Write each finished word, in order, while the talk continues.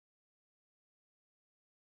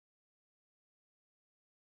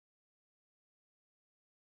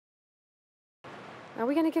Are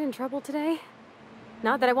we gonna get in trouble today?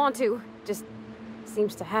 Not that I want to, just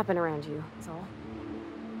seems to happen around you, that's all.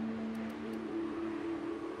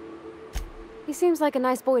 He seems like a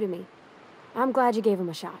nice boy to me. I'm glad you gave him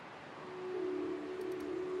a shot.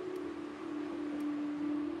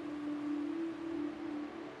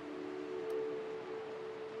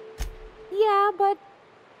 Yeah, but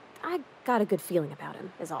I got a good feeling about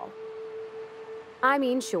him, is all. I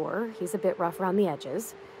mean, sure, he's a bit rough around the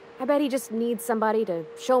edges. I bet he just needs somebody to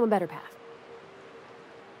show him a better path.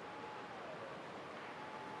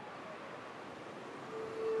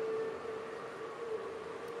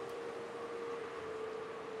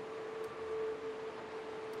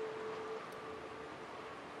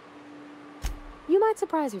 You might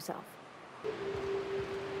surprise yourself.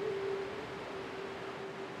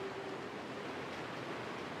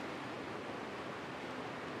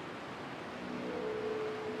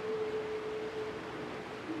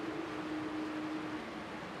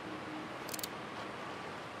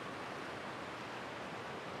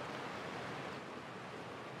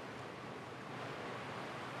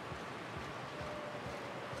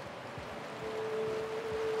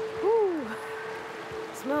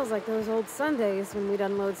 Smells like those old Sundays when we'd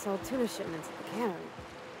unload salt tuna shipments at the cannery.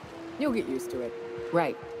 You'll get used to it.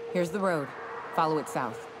 Right. Here's the road. Follow it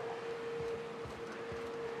south.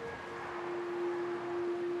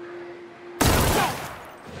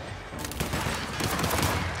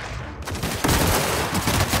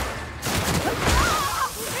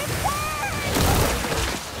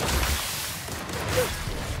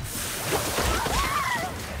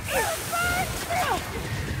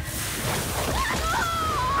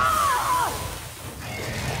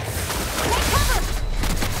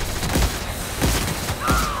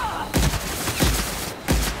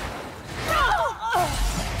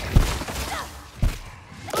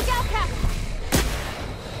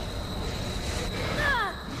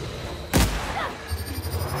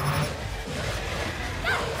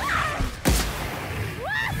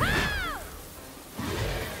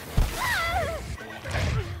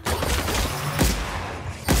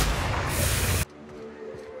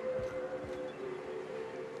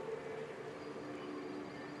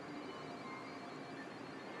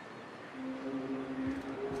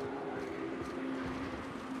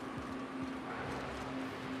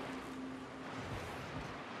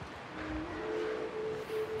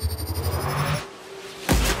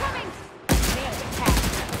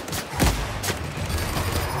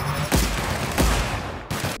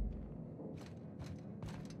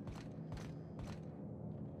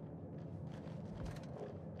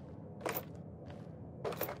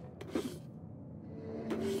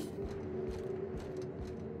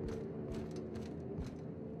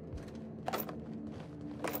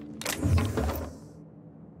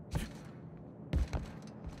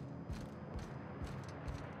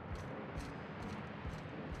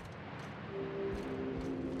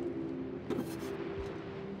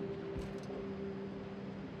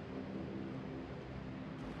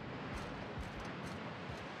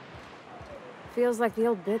 Feels like the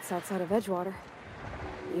old bits outside of Edgewater.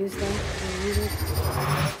 Use them when needed.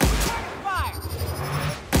 Fire!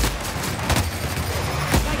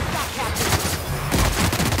 Nice shot, Captain!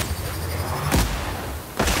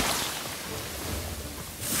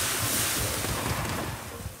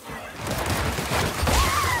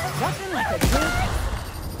 Nothing like a good...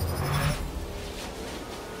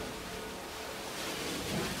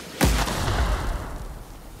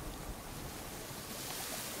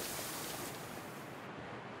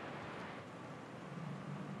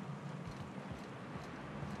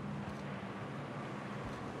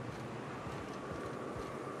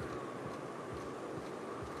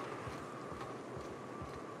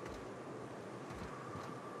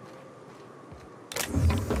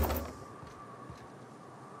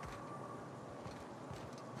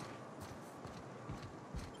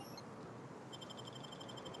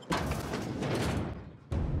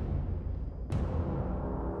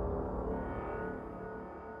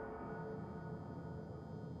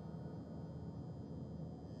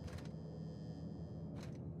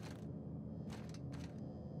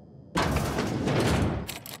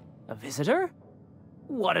 A visitor?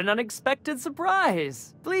 What an unexpected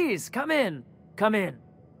surprise! Please, come in. Come in.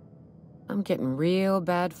 I'm getting real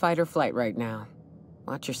bad fight or flight right now.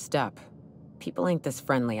 Watch your step. People ain't this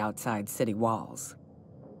friendly outside city walls.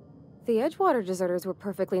 The Edgewater deserters were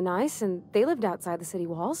perfectly nice, and they lived outside the city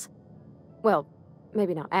walls. Well,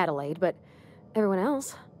 maybe not Adelaide, but everyone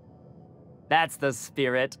else. That's the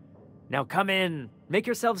spirit. Now come in. Make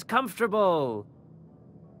yourselves comfortable.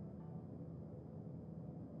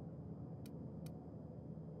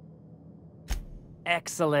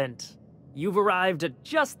 Excellent. You've arrived at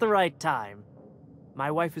just the right time. My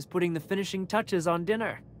wife is putting the finishing touches on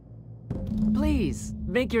dinner. Please,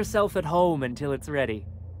 make yourself at home until it's ready.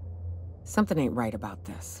 Something ain't right about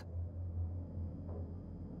this.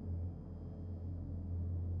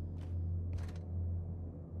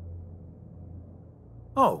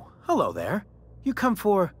 Oh, hello there. You come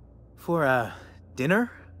for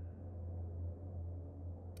dinner?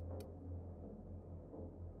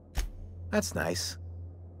 That's nice.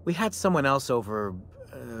 We had someone else over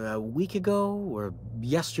a week ago or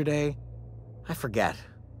yesterday. I forget.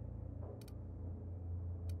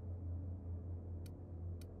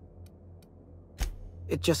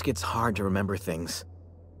 It just gets hard to remember things.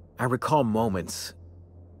 I recall moments,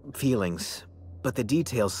 feelings, but the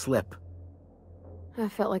details slip. I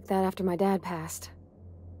felt like that after my dad passed.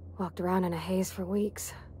 Walked around in a haze for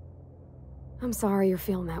weeks. I'm sorry you're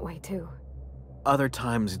feeling that way too. Other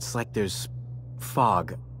times it's like there's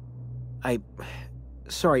fog.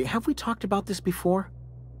 Sorry, have we talked about this before?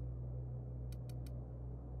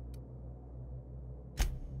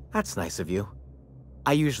 That's nice of you.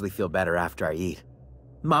 I usually feel better after I eat.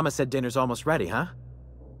 Mama said dinner's almost ready, huh?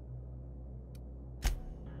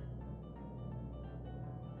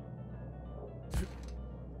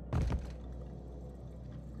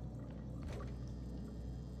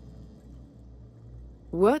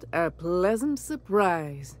 What a pleasant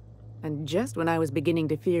surprise. And just when I was beginning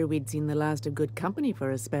to fear we'd seen the last of good company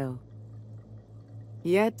for a spell.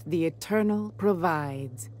 Yet the Eternal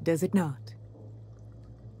provides, does it not?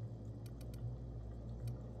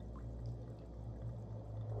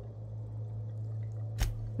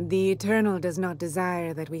 The Eternal does not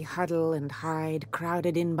desire that we huddle and hide,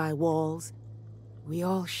 crowded in by walls. We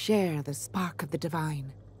all share the spark of the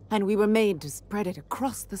divine, and we were made to spread it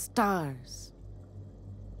across the stars.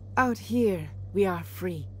 Out here, we are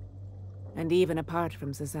free. And even apart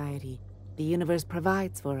from society, the universe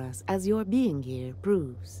provides for us, as your being here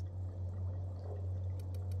proves.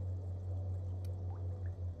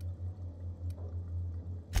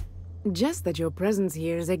 Just that your presence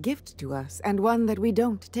here is a gift to us, and one that we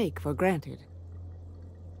don't take for granted.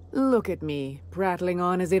 Look at me, prattling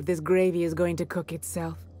on as if this gravy is going to cook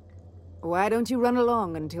itself. Why don't you run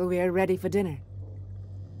along until we are ready for dinner?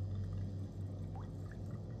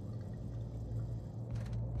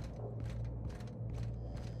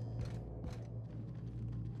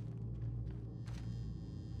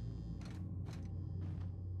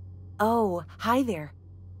 Oh, hi there.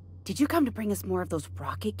 Did you come to bring us more of those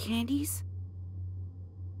rocket candies?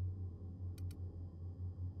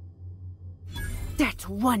 That's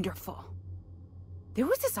wonderful. There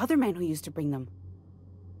was this other man who used to bring them.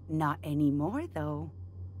 Not anymore, though.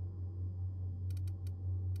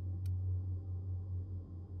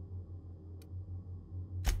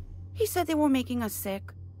 He said they were making us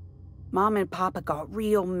sick. Mom and Papa got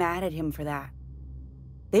real mad at him for that.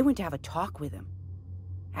 They went to have a talk with him.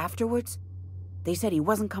 Afterwards, they said he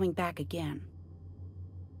wasn't coming back again.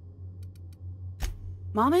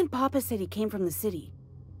 Mama and Papa said he came from the city.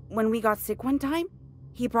 When we got sick one time,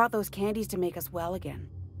 he brought those candies to make us well again.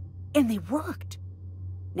 And they worked.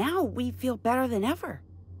 Now we feel better than ever.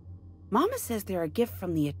 Mama says they're a gift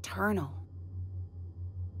from the Eternal.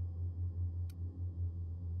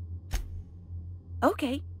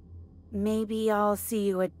 Okay. Maybe I'll see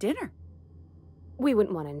you at dinner. We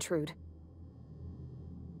wouldn't want to intrude.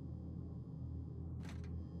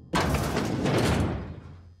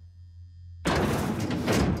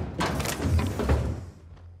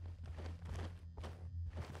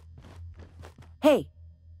 Hey,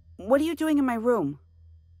 what are you doing in my room?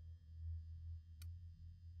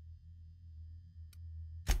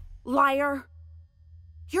 Liar!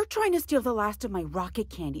 You're trying to steal the last of my rocket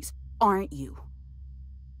candies, aren't you?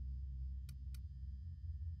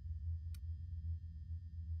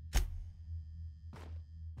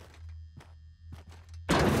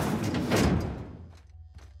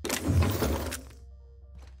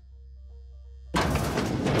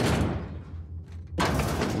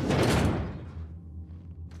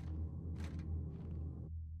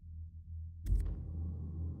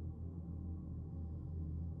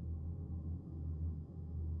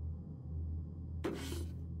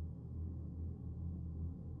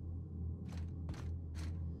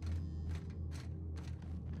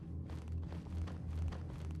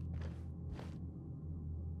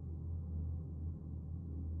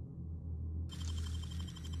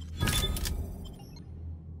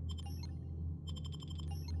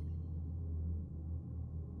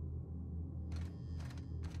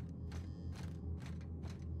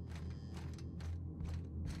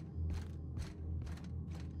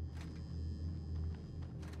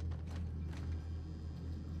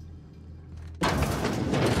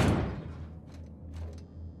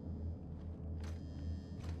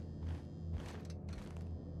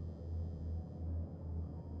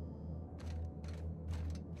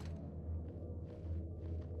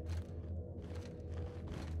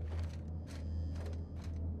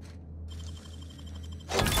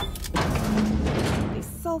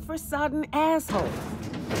 sulfur-sodden asshole.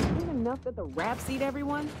 Ain't enough that the raps eat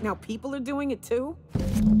everyone? Now people are doing it too?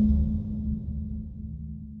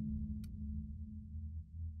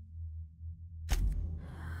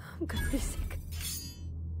 I'm gonna be sick.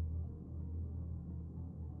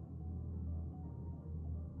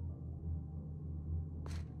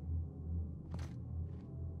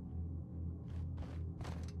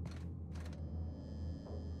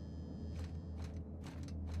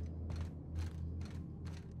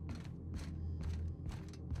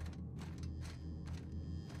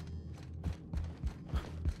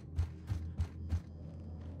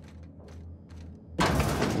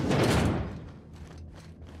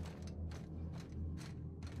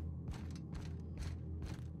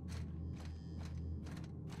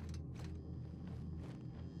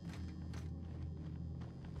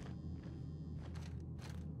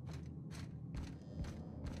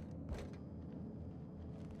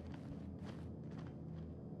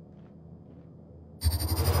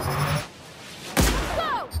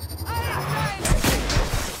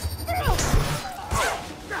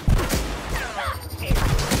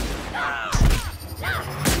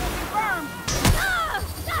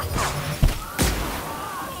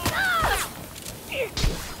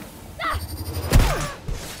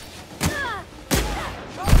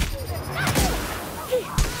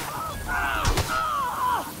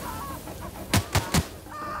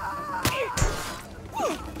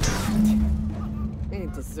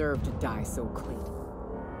 Deserve to die so clean.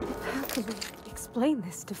 How can we explain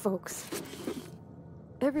this to folks?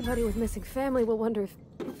 Everybody with missing family will wonder if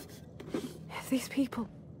these people...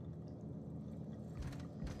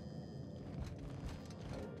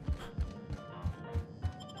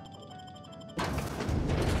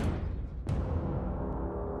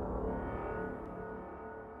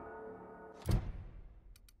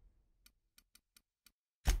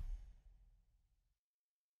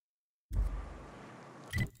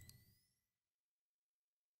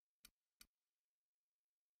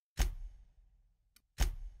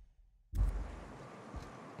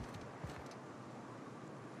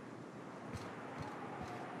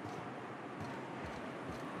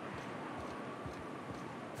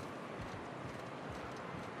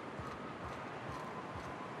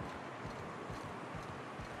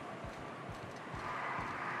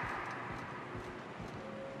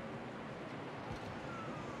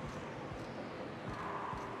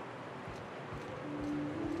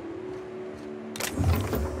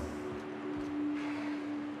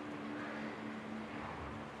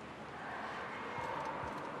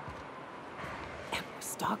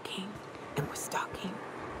 Stalking, and we're stalking.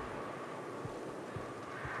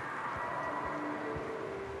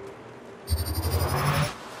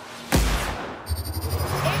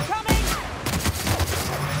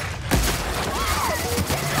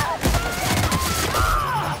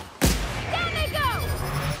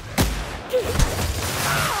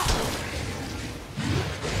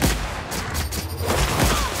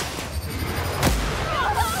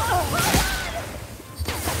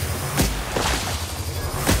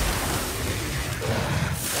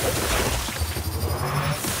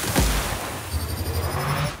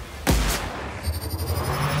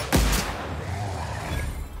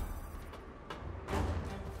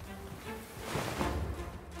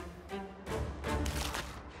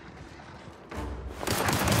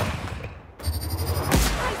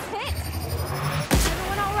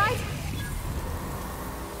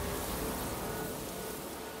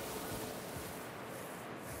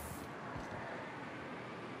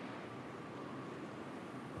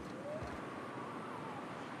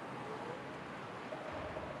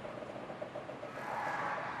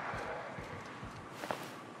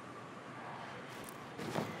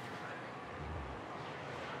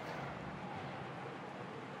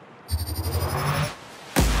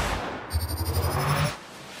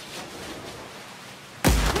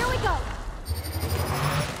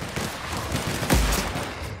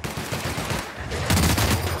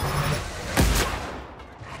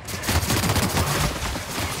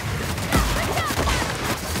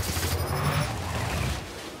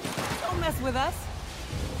 With us?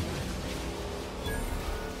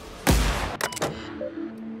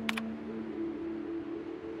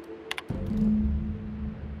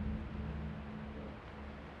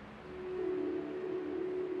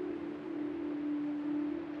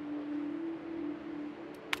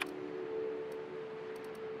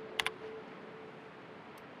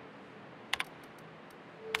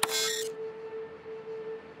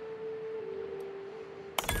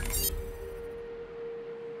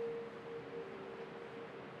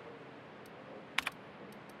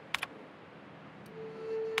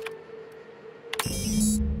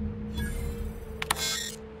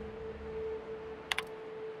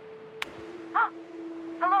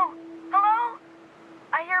 Hello? Hello?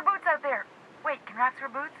 I hear boots out there. Wait, can rats hear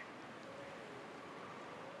boots?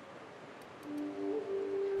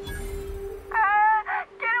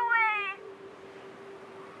 Get away!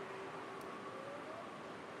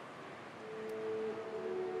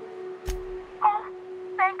 Oh,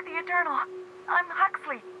 thank the Eternal. I'm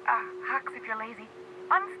Huxley. Hux if you're lazy.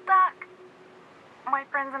 I'm stuck. My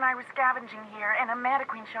friends and I were scavenging here, and a Meta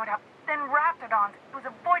Queen showed up. Then Raptidons. It was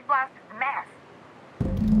a void-blasted mess.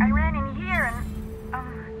 I ran in here and,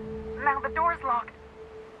 now the door's locked.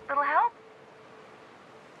 Little help?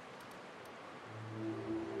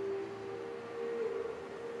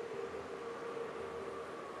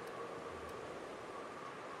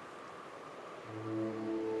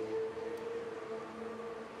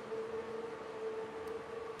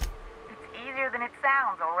 It's easier than it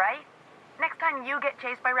sounds, all right? Next time you get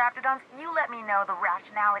chased by Raptidons, you let me know the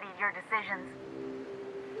rationality of your decisions.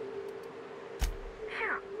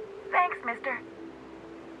 Phew. Thanks, mister.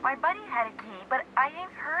 My buddy had a key, but I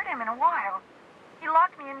ain't heard him in a while. He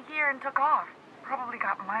locked me in here and took off. Probably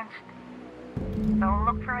got munched. So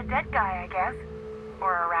look for a dead guy, I guess.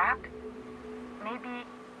 Or a rat. Maybe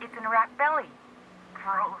it's in a rat belly.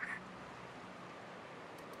 Gross.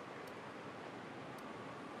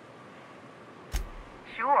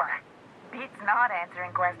 Sure. Beats not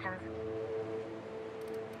answering questions.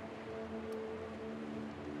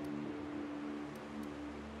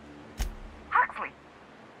 Huxley.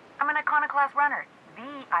 I'm an Iconoclast runner.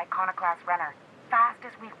 The Iconoclast runner.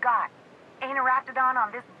 Fastest we've got. Ain't a Raptidon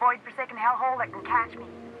on this void-forsaken hellhole that can catch me.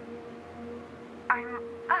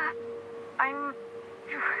 I'm...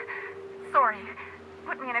 Sorry.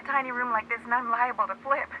 Put me in a tiny room like this and I'm liable to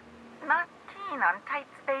flip. Not keen on tight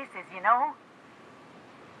spaces, you know?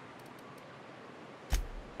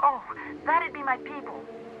 Oh, that'd be my people.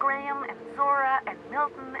 Graham and Zora and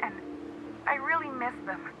Milton and... I really miss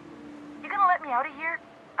them. You gonna let me out of here?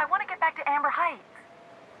 I want to get back to Amber Heights.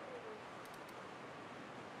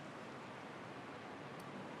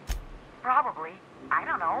 Probably. I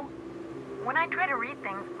don't know. When I try to read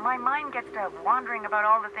things, my mind gets to wandering about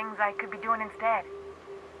all the things I could be doing instead.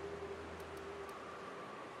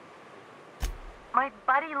 My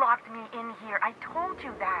buddy locked me in here. I told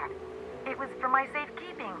you that. It was for my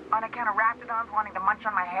safekeeping, on account of Raptidons wanting to munch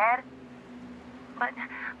on my head. But,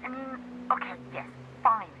 I mean, okay, yes,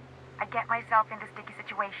 fine. I get myself into sticky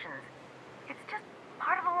situations. It's just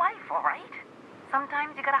part of the life, all right?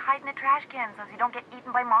 Sometimes you gotta hide in a trash can so you don't get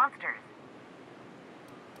eaten by monsters.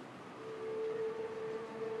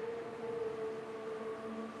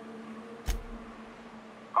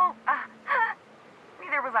 Oh,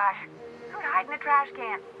 neither was I. Who'd hide in a trash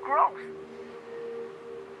can? Gross.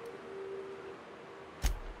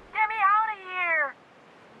 Get me out of here!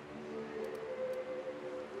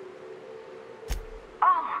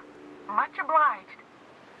 Oh, much obliged.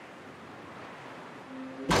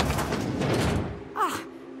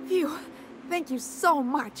 Phew. Thank you so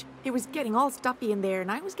much. It was getting all stuffy in there,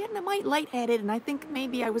 and I was getting a mite lightheaded, and I think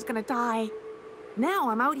maybe I was gonna die. Now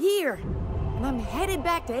I'm out here, and I'm headed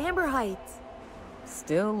back to Amber Heights.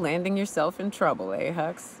 Still landing yourself in trouble, eh,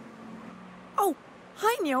 Hux? Oh,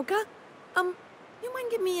 hi, Nyoka. You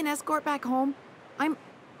mind giving me an escort back home?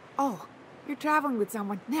 Oh, you're traveling with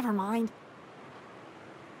someone. Never mind.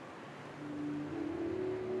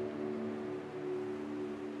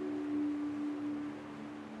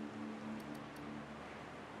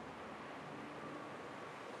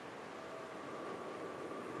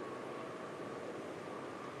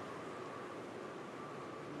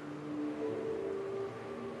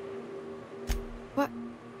 But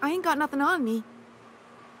I ain't got nothing on me.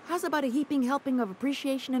 How's about a heaping helping of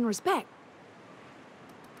appreciation and respect?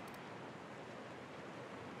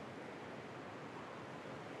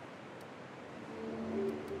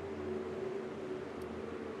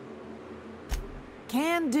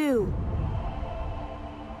 Can do.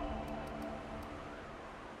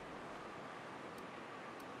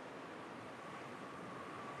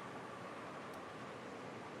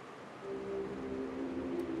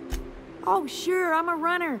 Oh, sure, I'm a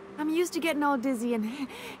runner. I'm used to getting all dizzy and...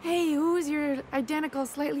 Hey, who's your identical,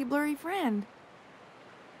 slightly blurry friend?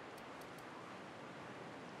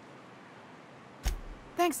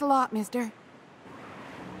 Thanks a lot, mister.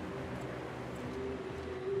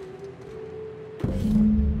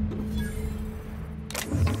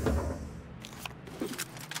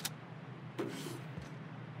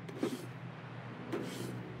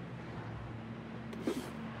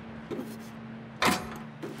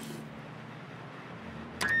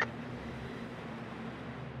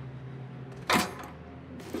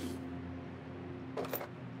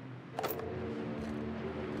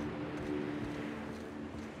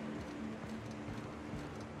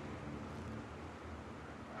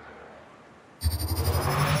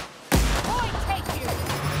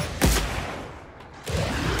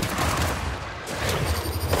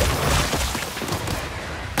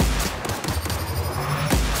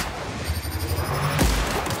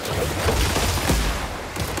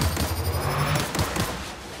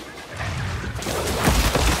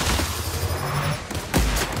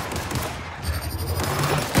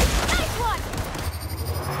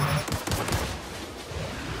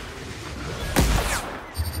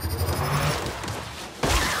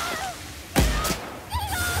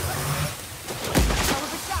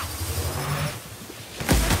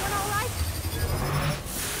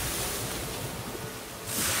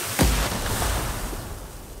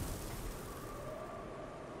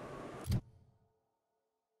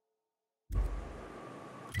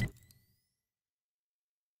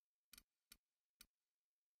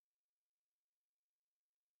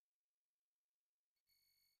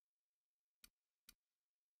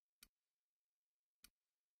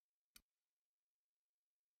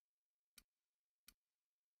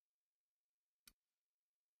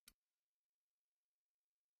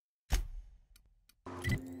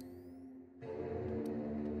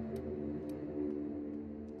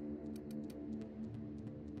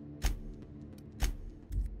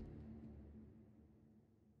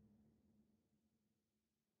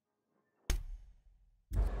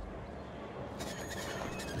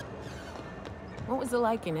 was it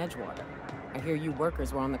like in Edgewater? I hear you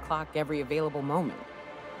workers were on the clock every available moment.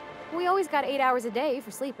 We always got 8 hours a day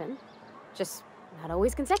for sleeping. Just not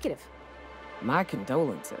always consecutive. My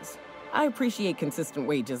condolences. I appreciate consistent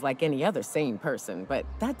wages like any other sane person, but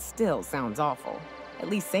that still sounds awful. At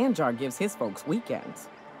least Sanjar gives his folks weekends.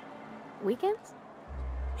 Weekends?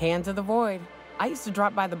 Hand to the void. I used to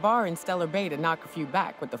drop by the bar in Stellar Bay to knock a few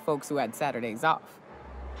back with the folks who had Saturdays off.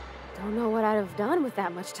 Don't know what I'd have done with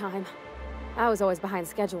that much time. I was always behind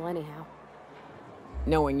schedule anyhow.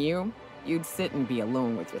 Knowing you, you'd sit and be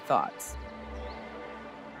alone with your thoughts.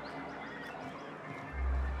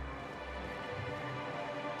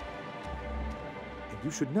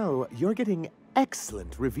 You should know you're getting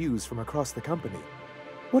excellent reviews from across the company.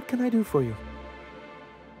 What can I do for you?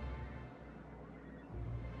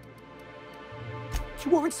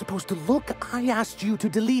 You weren't supposed to look. I asked you to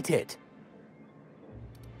delete it.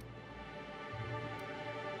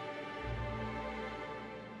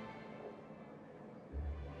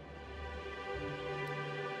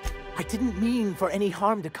 I didn't mean for any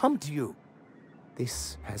harm to come to you.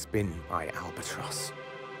 This has been my albatross.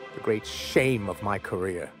 The great shame of my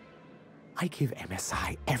career. I give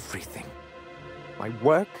MSI everything. My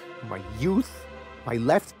work, my youth, my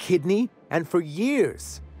left kidney, and for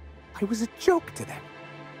years, I was a joke to them.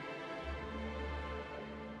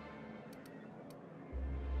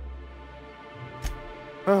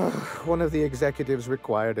 One of the executives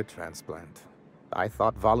required a transplant. I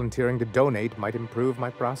thought volunteering to donate might improve my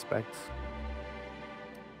prospects.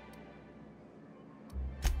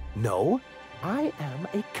 No, I am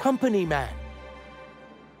a company man.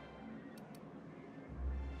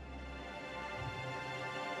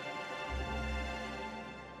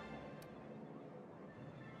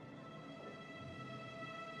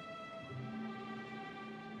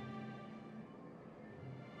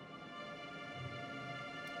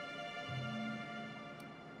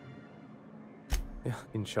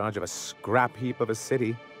 In charge of a scrap heap of a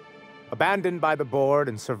city. Abandoned by the board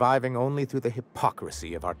and surviving only through the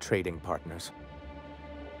hypocrisy of our trading partners.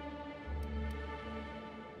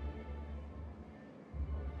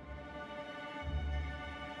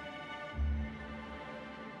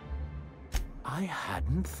 I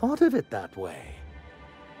hadn't thought of it that way.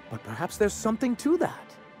 But perhaps there's something to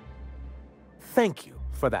that. Thank you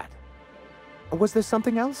for that. Was there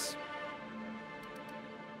something else?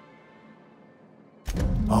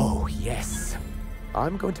 Oh, yes.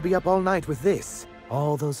 I'm going to be up all night with this.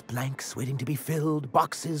 All those blanks waiting to be filled,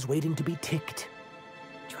 boxes waiting to be ticked.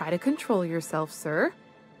 Try to control yourself, sir.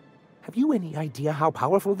 Have you any idea how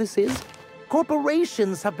powerful this is?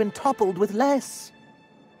 Corporations have been toppled with less.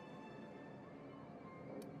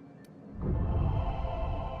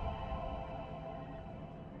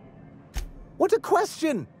 What a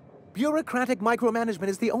question! Bureaucratic micromanagement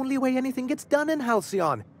is the only way anything gets done in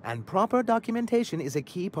Halcyon, and proper documentation is a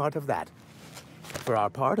key part of that. For our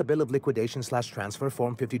part, a bill of liquidation/transfer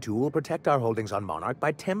Form 52 will protect our holdings on Monarch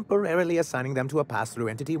by temporarily assigning them to a pass-through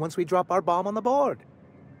entity once we drop our bomb on the board.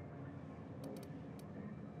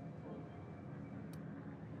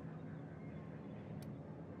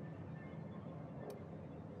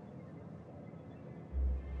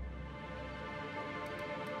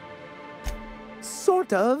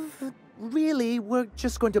 Sort of. Really, we're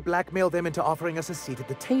just going to blackmail them into offering us a seat at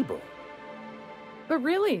the table. But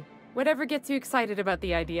really, whatever gets you excited about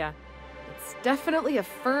the idea, it's definitely a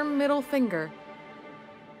firm middle finger.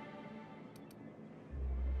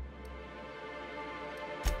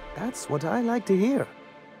 That's what I like to hear.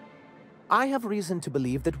 I have reason to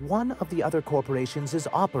believe that one of the other corporations is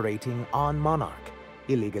operating on Monarch,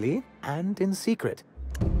 illegally and in secret.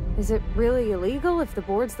 Is it really illegal if the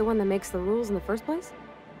board's the one that makes the rules in the first place?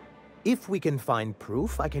 If we can find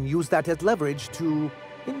proof, I can use that as leverage to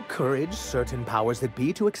encourage certain powers that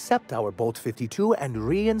be to accept our Bolt 52 and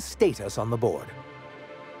reinstate us on the board.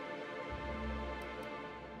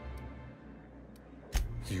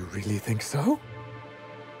 You really think so?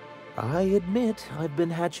 I admit I've been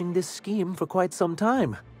hatching this scheme for quite some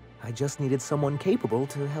time. I just needed someone capable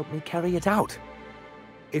to help me carry it out.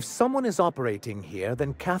 If someone is operating here,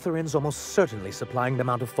 then Catherine's almost certainly supplying them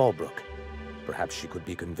out of Fallbrook. Perhaps she could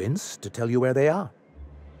be convinced to tell you where they are.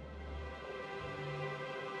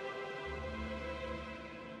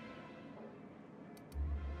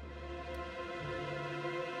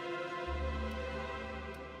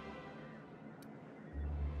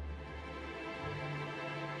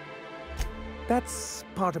 That's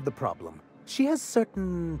part of the problem. She has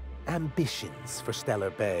certain ambitions for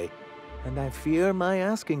Stellar Bay, and I fear my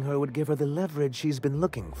asking her would give her the leverage she's been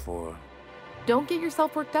looking for. Don't get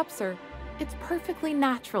yourself worked up, sir. It's perfectly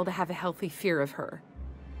natural to have a healthy fear of her.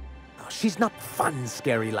 Oh, she's not fun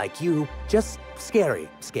scary like you, just scary.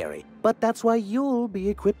 But that's why you'll be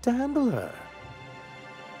equipped to handle her.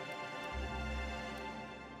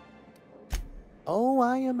 Oh,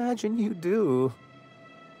 I imagine you do.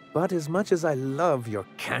 But as much as I love your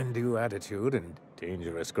can-do attitude and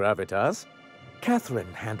dangerous gravitas,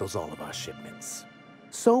 Catherine handles all of our shipments.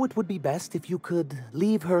 So it would be best if you could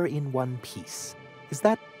leave her in one piece. Is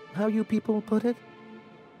that how you people put it?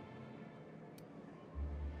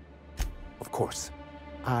 Of course,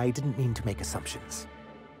 I didn't mean to make assumptions.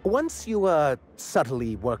 Once you,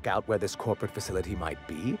 subtly work out where this corporate facility might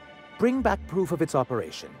be, bring back proof of its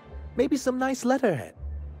operation. Maybe some nice letterhead.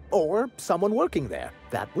 Or someone working there.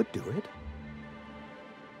 That would do it.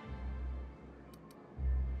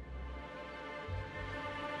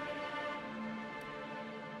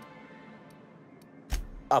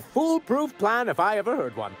 A foolproof plan if I ever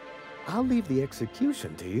heard one. I'll leave the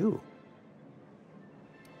execution to you.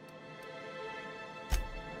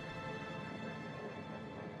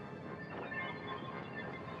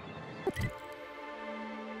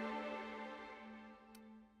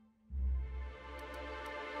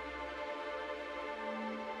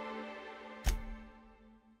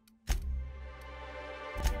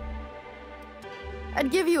 I'd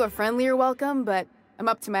give you a friendlier welcome, but I'm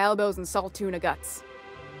up to my elbows in salt tuna guts.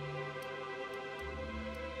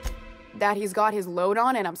 That he's got his load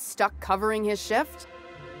on and I'm stuck covering his shift?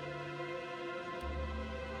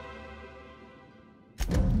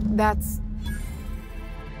 That's...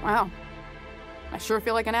 wow. I sure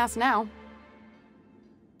feel like an ass now.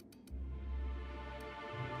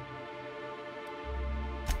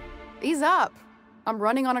 Ease up. I'm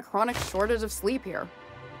running on a chronic shortage of sleep here.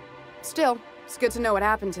 Still, it's good to know what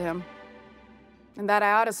happened to him. And that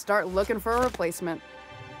I ought to start looking for a replacement.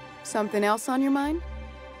 Something else on your mind?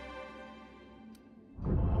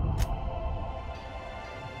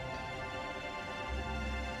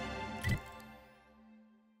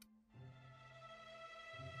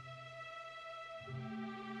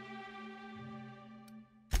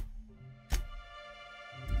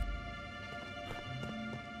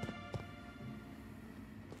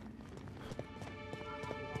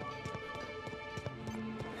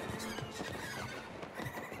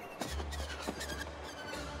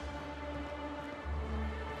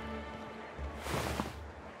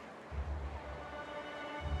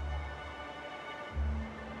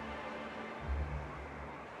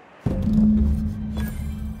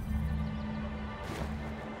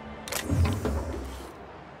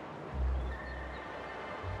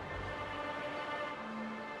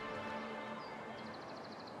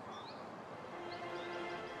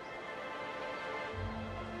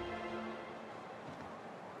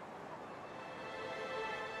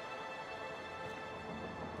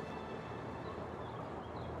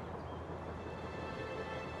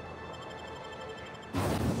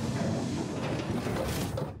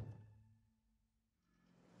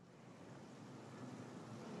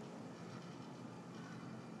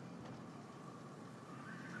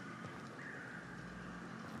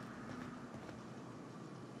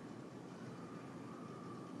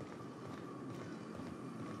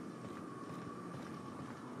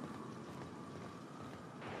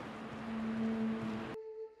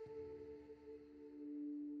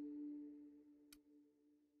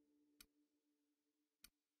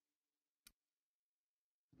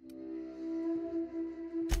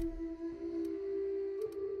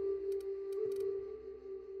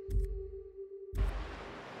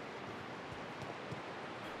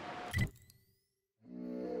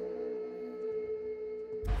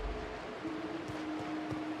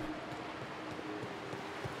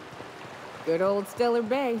 Good old Stellar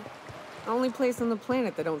Bay. Only place on the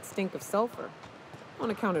planet that don't stink of sulfur. On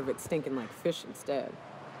account of it stinking like fish instead.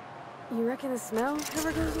 You reckon the smell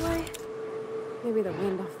ever goes away? Maybe the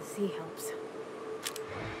wind off the sea helps.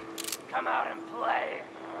 Come out and play.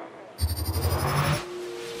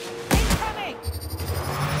 Incoming!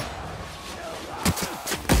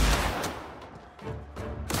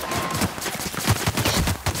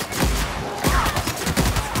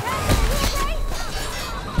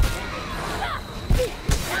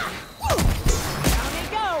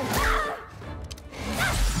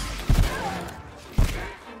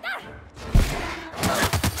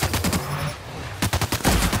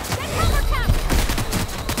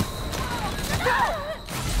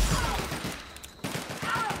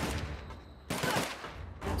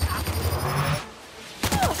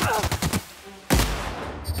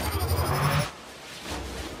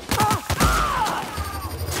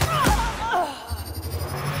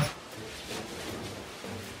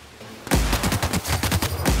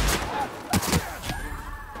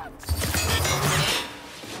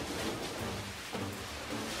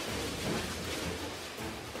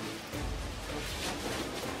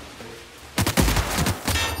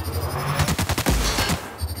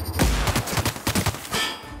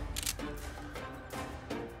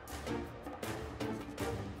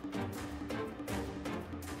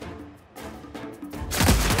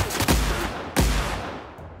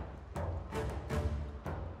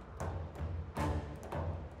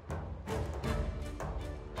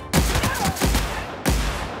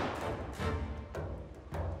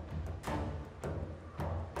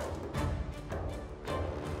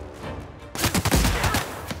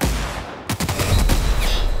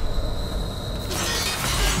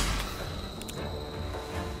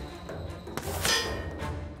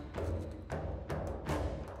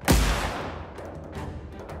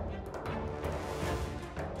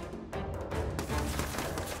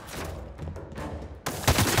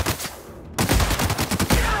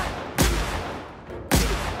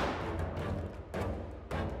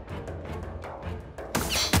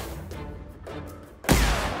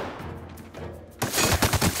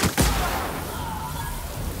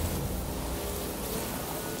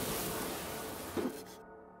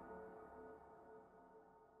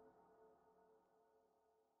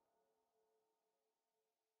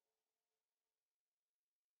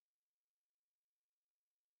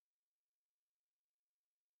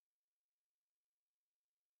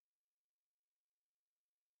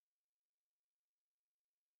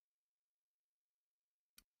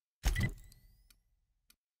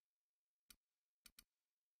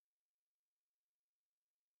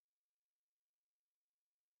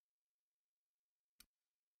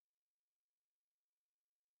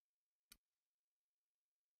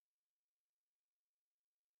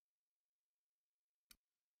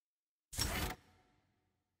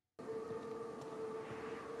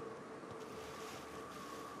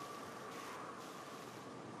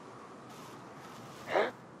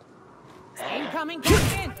 Incoming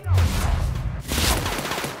toxin!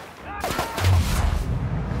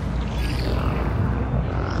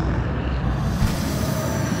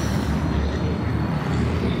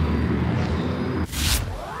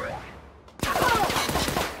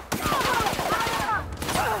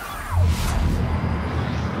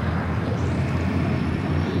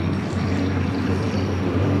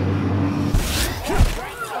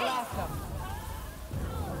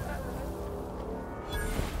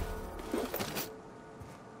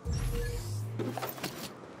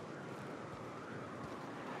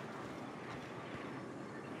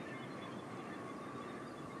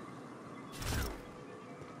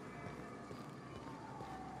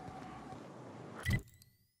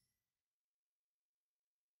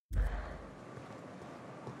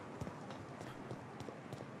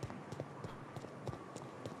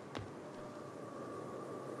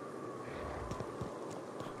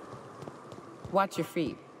 Watch your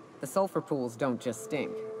feet. The sulfur pools don't just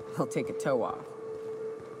stink. They'll take a toe off.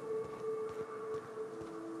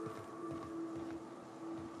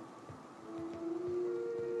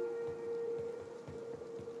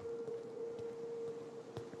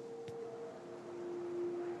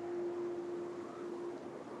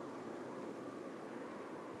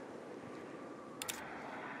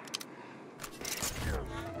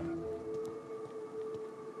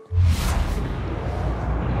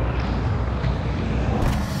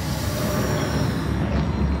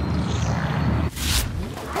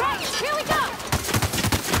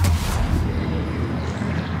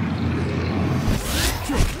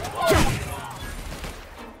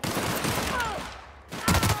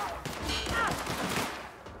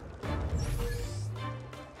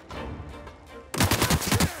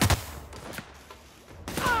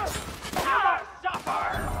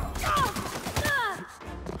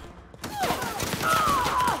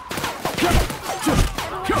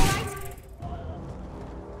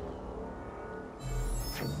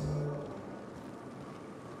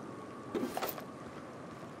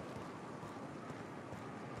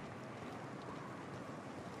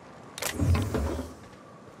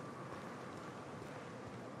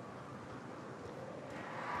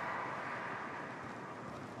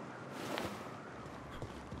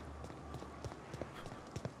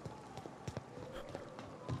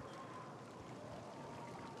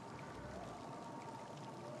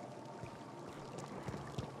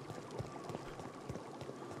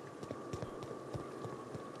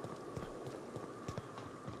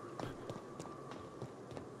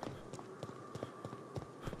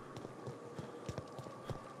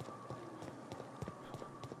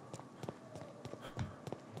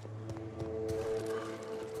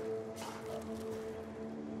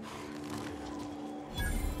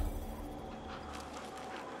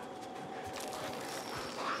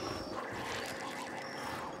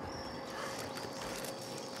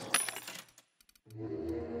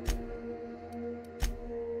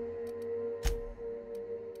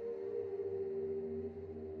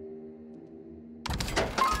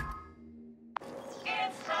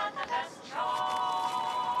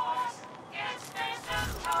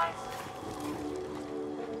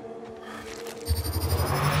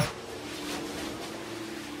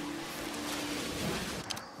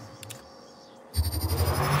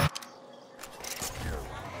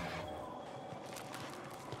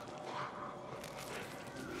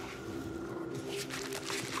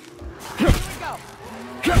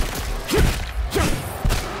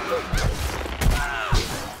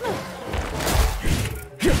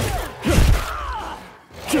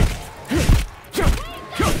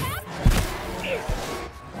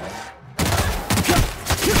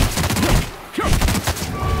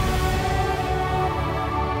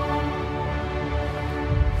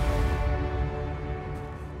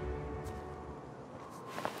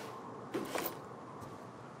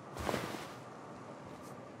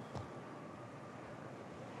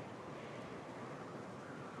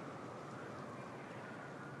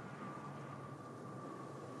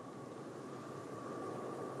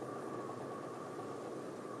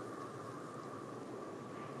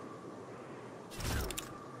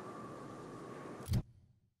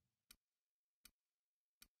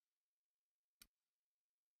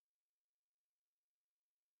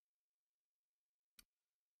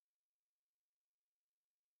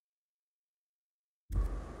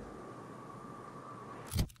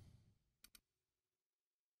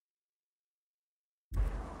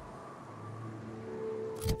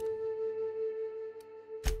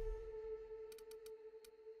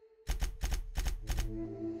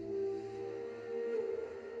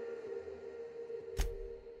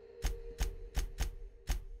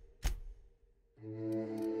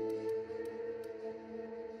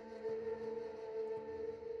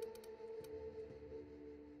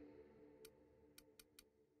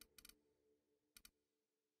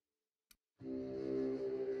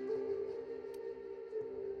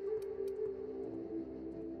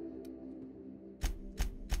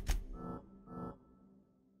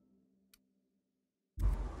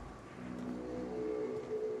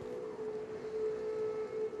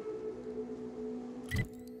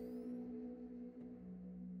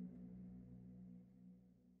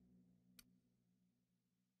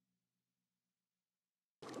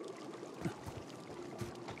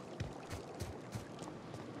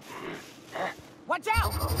 Watch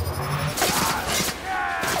out!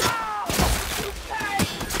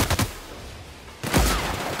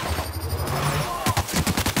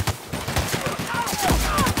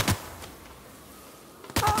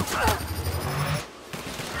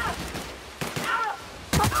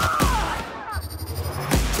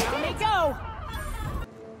 Down they go!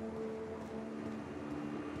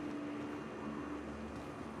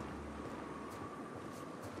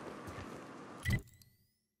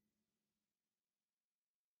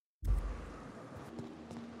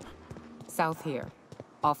 South here.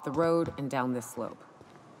 Off the road and down this slope.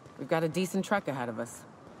 We've got a decent trek ahead of us.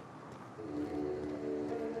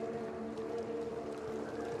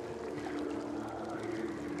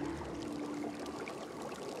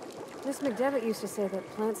 Miss McDevitt used to say that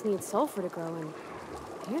plants need sulfur to grow, and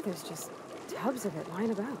here there's just tubs of it lying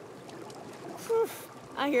about. Phew.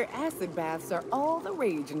 I hear acid baths are all the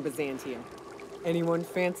rage in Byzantium. Anyone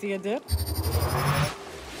fancy a dip?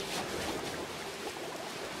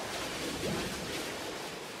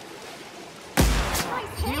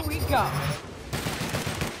 Here we go.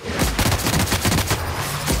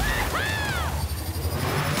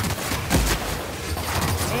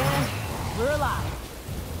 And we're alive.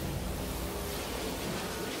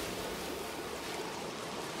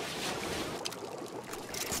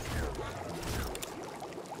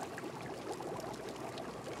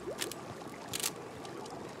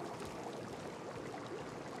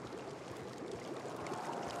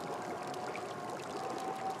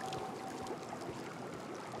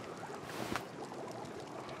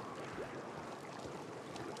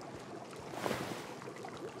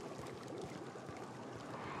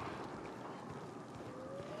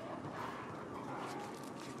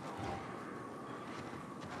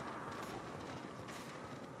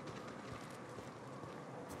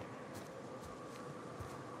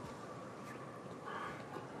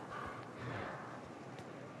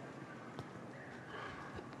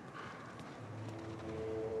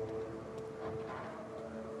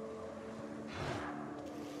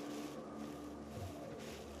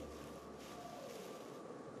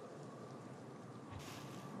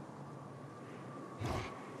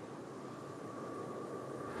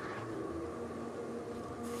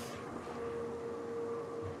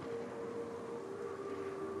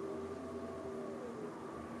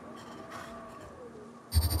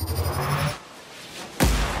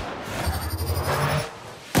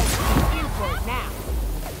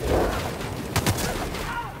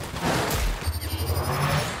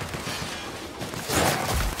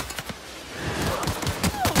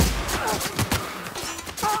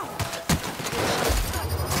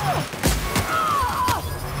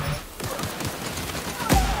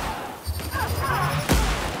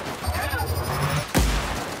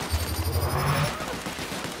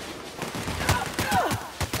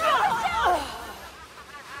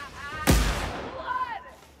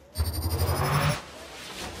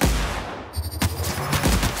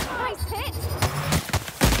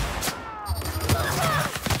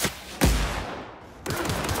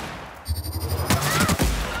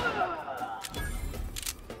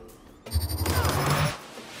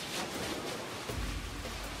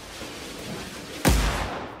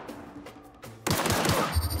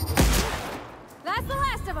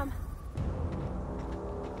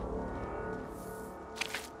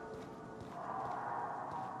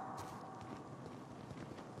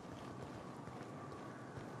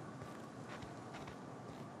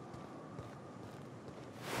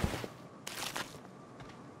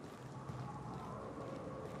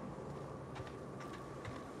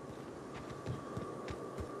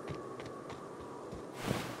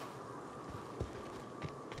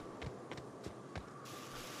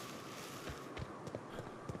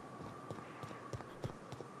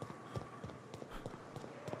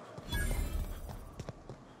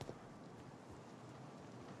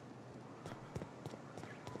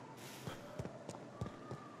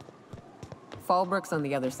 Fallbrook's on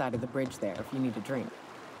the other side of the bridge there if you need a drink.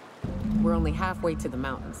 We're only halfway to the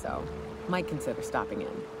mountain, so might consider stopping in.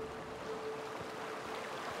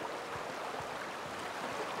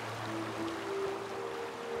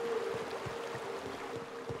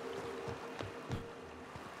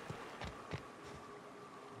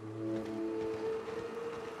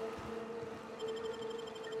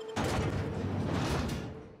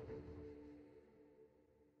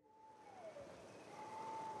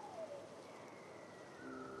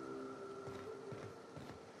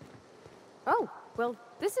 Oh, well,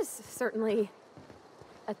 this is certainly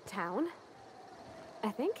a town, I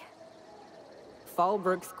think.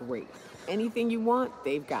 Fallbrook's great. Anything you want,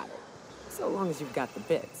 they've got it. So long as you've got the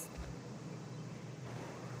bits.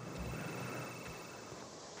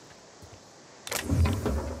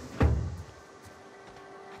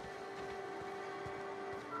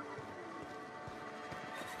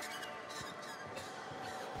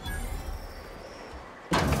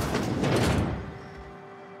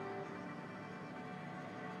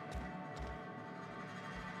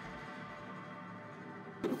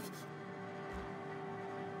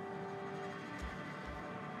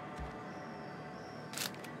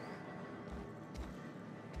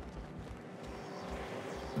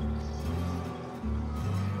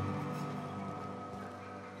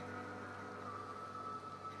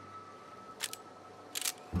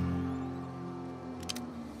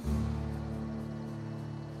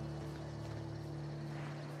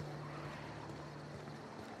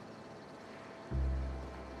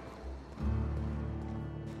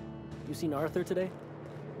 You seen Arthur today?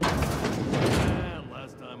 Yeah,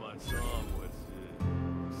 last time I saw him was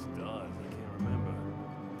stars. I can't remember.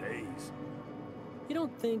 Days. You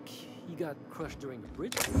don't think he got crushed during the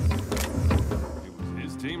bridge? It was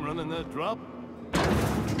his team running that drop?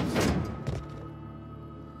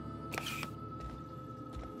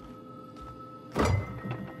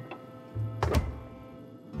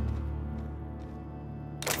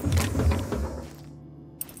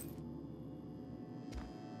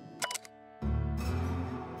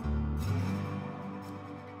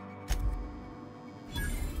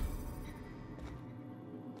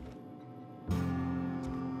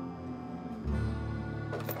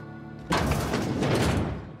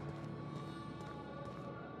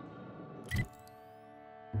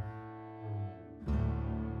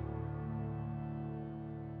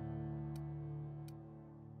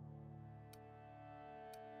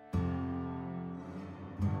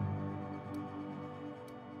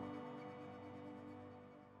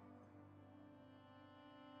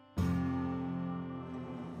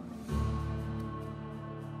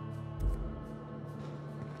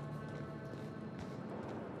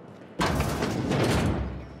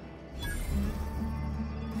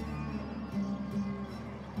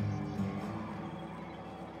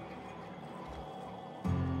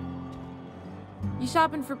 You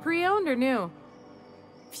shopping for pre-owned or new?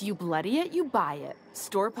 If you bloody it, you buy it.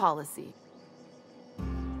 Store policy.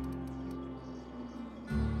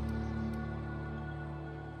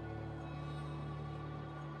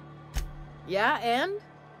 Yeah, and?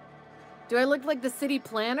 Do I look like the city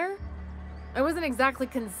planner? I wasn't exactly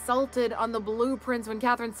consulted on the blueprints when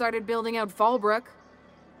Catherine started building out Fallbrook.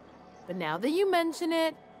 But now that you mention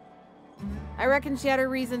it, I reckon she had her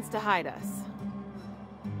reasons to hide us.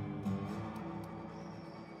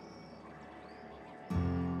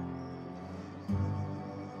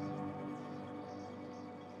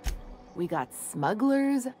 We got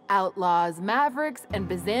smugglers, outlaws, mavericks, and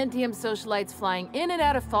Byzantium socialites flying in and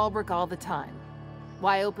out of Fallbrook all the time.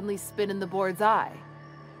 Why openly spit in the board's eye?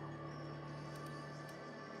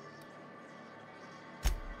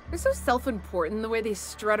 They're so self-important the way they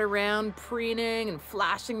strut around, preening and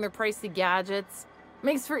flashing their pricey gadgets.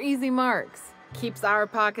 Makes for easy marks. Keeps our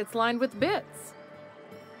pockets lined with bits.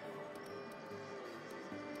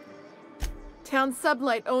 Town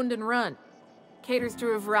sublight owned and run. Caters to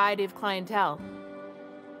a variety of clientele.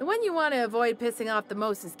 The one you want to avoid pissing off the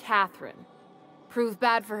most is Catherine. Prove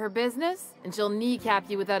bad for her business, and she'll kneecap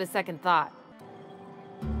you without a second thought.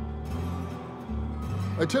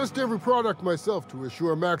 I test every product myself to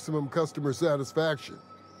assure maximum customer satisfaction.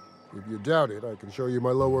 If you doubt it, I can show you my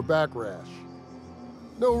lower back rash.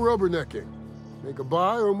 No rubbernecking. Make a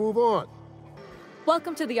buy or move on.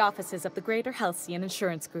 Welcome to the offices of the Greater Halcyon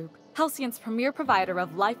Insurance Group, Halcyon's premier provider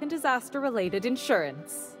of life and disaster-related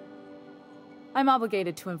insurance. I'm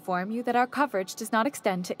obligated to inform you that our coverage does not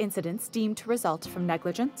extend to incidents deemed to result from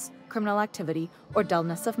negligence, criminal activity, or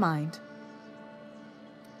dullness of mind.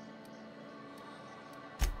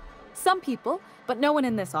 Some people, but no one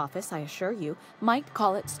in this office, I assure you, might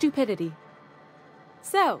call it stupidity.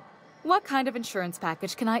 So, what kind of insurance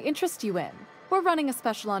package can I interest you in? We're running a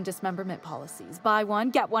special on dismemberment policies. Buy one,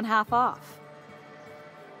 get one half off.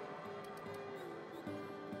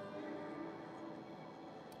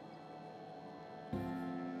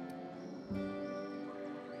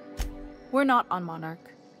 We're not on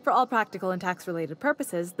Monarch. For all practical and tax-related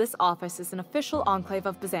purposes, this office is an official enclave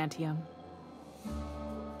of Byzantium.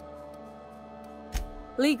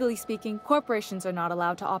 Legally speaking, corporations are not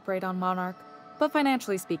allowed to operate on Monarch, but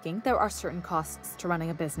financially speaking, there are certain costs to running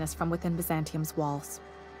a business from within Byzantium's walls.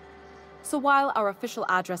 So while our official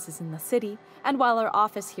address is in the city, and while our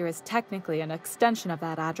office here is technically an extension of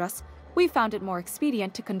that address, we found it more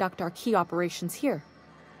expedient to conduct our key operations here.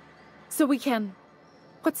 So we can...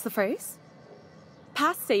 what's the phrase?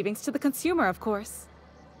 Pass savings to the consumer, of course.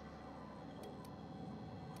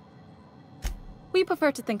 We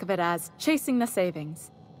prefer to think of it as chasing the savings.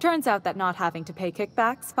 Turns out that not having to pay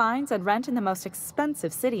kickbacks, fines, and rent in the most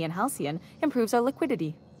expensive city in Halcyon improves our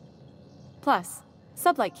liquidity. Plus,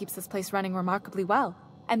 Sublight keeps this place running remarkably well,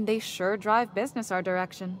 and they sure drive business our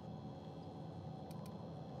direction.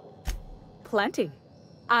 Plenty.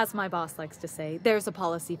 As my boss likes to say, there's a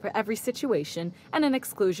policy for every situation and an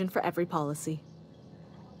exclusion for every policy.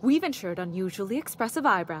 We've insured unusually expressive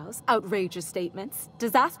eyebrows, outrageous statements,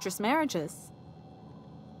 disastrous marriages.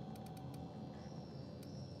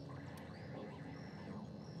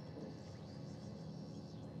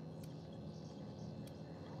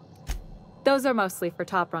 Those are mostly for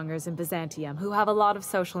top-rungers in Byzantium who have a lot of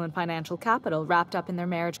social and financial capital wrapped up in their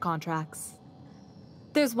marriage contracts.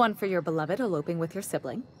 There's one for your beloved eloping with your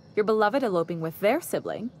sibling, your beloved eloping with their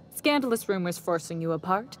sibling, scandalous rumors forcing you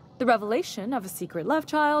apart, the revelation of a secret love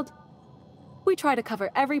child. We try to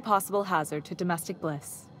cover every possible hazard to domestic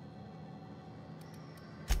bliss.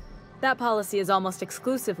 That policy is almost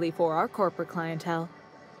exclusively for our corporate clientele.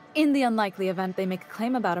 In the unlikely event they make a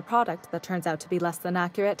claim about a product that turns out to be less than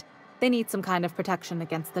accurate, they need some kind of protection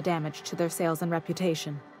against the damage to their sales and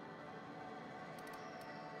reputation.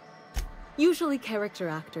 Usually character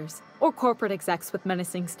actors, or corporate execs with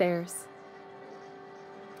menacing stares.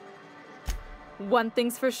 One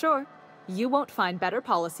thing's for sure, you won't find better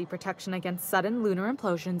policy protection against sudden lunar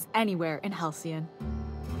implosions anywhere in Halcyon.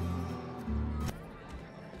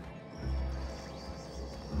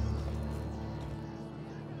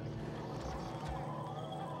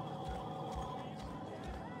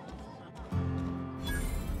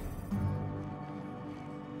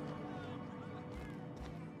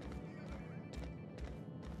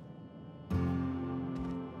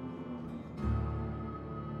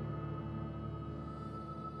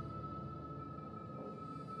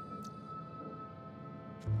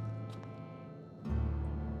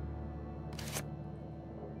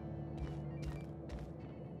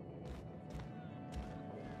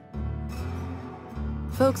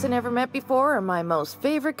 Folks I never met before are my most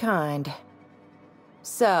favorite kind.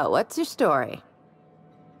 So, what's your story?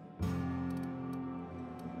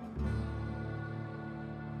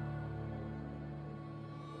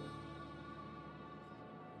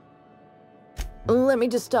 Let me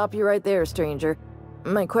just stop you right there, stranger.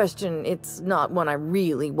 My question, it's not one I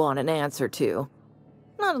really want an answer to.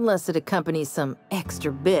 Not unless it accompanies some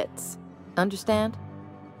extra bits. Understand?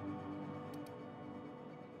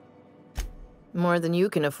 More than you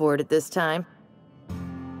can afford at this time.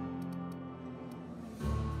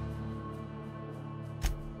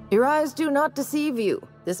 Your eyes do not deceive you.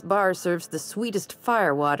 This bar serves the sweetest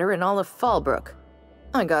firewater in all of Fallbrook.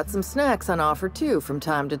 I got some snacks on offer too from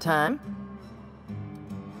time to time.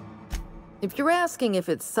 If you're asking if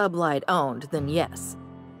it's Sublight owned, then yes.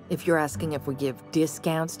 If you're asking if we give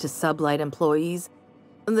discounts to Sublight employees,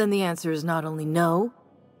 then the answer is not only no,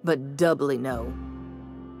 but doubly no.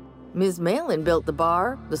 Ms. Malin built the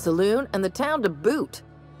bar, the saloon, and the town to boot.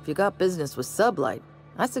 If you got business with Sublight,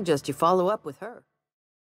 I suggest you follow up with her.